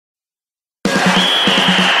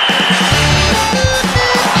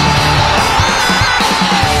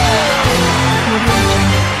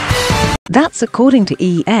That's according to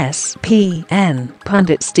ESPN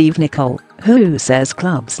pundit Steve Nicol, who says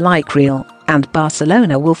clubs like Real and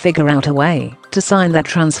Barcelona will figure out a way to sign their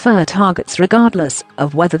transfer targets regardless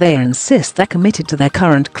of whether they insist they're committed to their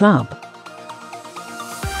current club.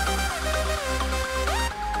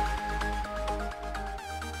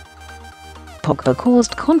 Pogba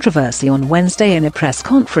caused controversy on Wednesday in a press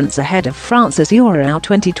conference ahead of France's Euro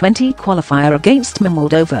 2020 qualifier against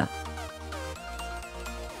Moldova.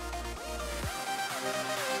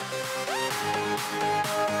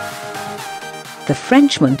 The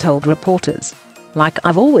Frenchman told reporters, "Like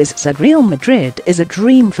I've always said, Real Madrid is a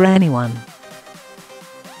dream for anyone.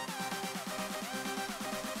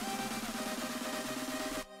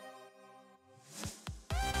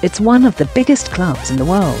 It's one of the biggest clubs in the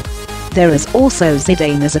world. There is also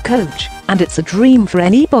Zidane as a coach, and it's a dream for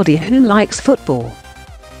anybody who likes football.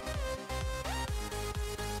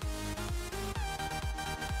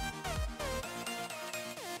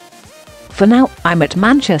 For now, I'm at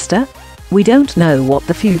Manchester. We don't know what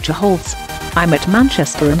the future holds. I'm at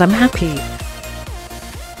Manchester and I'm happy."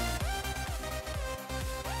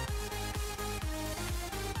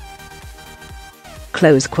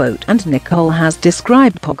 Close quote. And Nicol has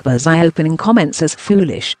described Pogba's eye-opening comments as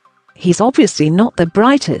foolish. "He's obviously not the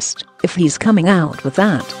brightest, if he's coming out with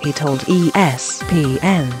that," he told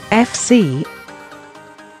ESPN FC.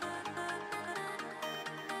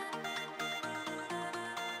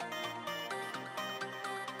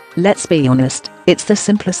 "Let's be honest, it's the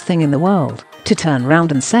simplest thing in the world to turn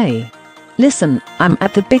round and say, 'Listen, I'm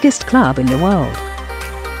at the biggest club in the world.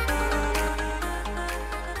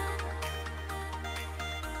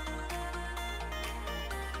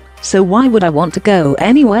 So why would I want to go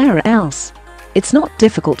anywhere else? It's not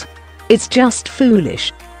difficult. It's just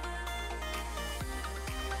foolish.'"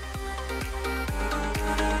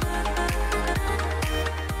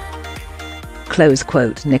 Close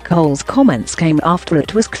quote. Nicol's comments came after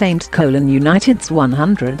it was claimed United's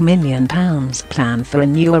 £100 million plan for a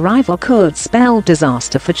new arrival could spell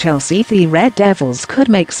disaster for Chelsea. The Red Devils could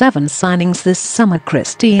make 7 signings this summer.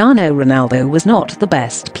 Cristiano Ronaldo was not the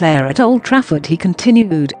best player at Old Trafford, he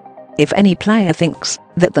continued. "If any player thinks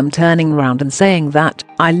that them turning round and saying that,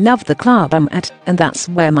 'I love the club I'm at and that's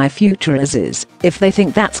where my future is,' if they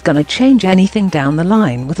think that's gonna change anything down the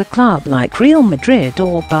line with a club like Real Madrid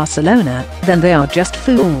or Barcelona, then they are just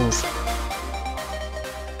fools."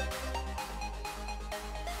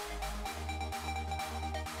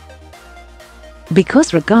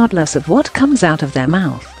 Because regardless of what comes out of their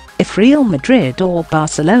mouth, if Real Madrid or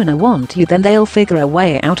Barcelona want you, then they'll figure a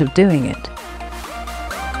way out of doing it.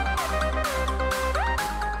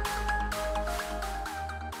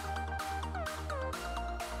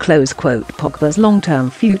 Close quote. Pogba's long-term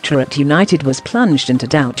future at United was plunged into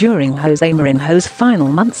doubt during Jose Mourinho's final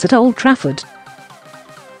months at Old Trafford.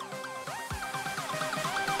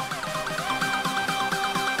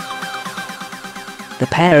 The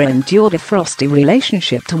pair endured a frosty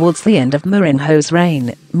relationship towards the end of Mourinho's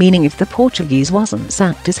reign, meaning if the Portuguese wasn't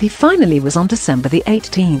sacked as he finally was on December the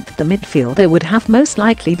 18th, the midfielder would have most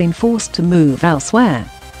likely been forced to move elsewhere.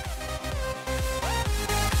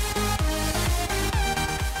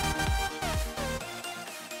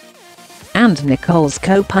 And Nicol's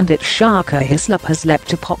co-pundit Shaka Hislop has leapt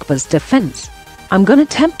to Pogba's defense. "I'm gonna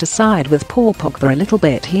tempt to side with Paul Pogba a little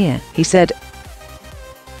bit here," he said.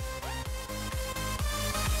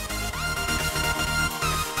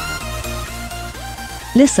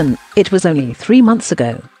 "Listen, it was only 3 months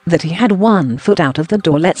ago that he had one foot out of the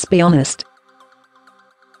door, let's be honest.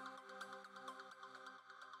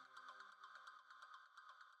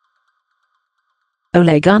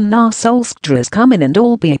 Ole Gunnar Solskjaer has come in and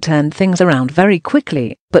albeit turned things around very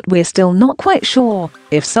quickly, but we're still not quite sure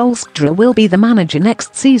if Solskjaer will be the manager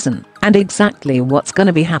next season and exactly what's going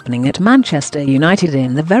to be happening at Manchester United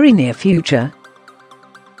in the very near future.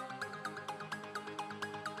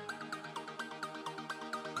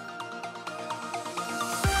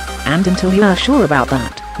 And until you are sure about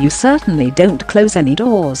that, you certainly don't close any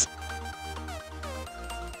doors."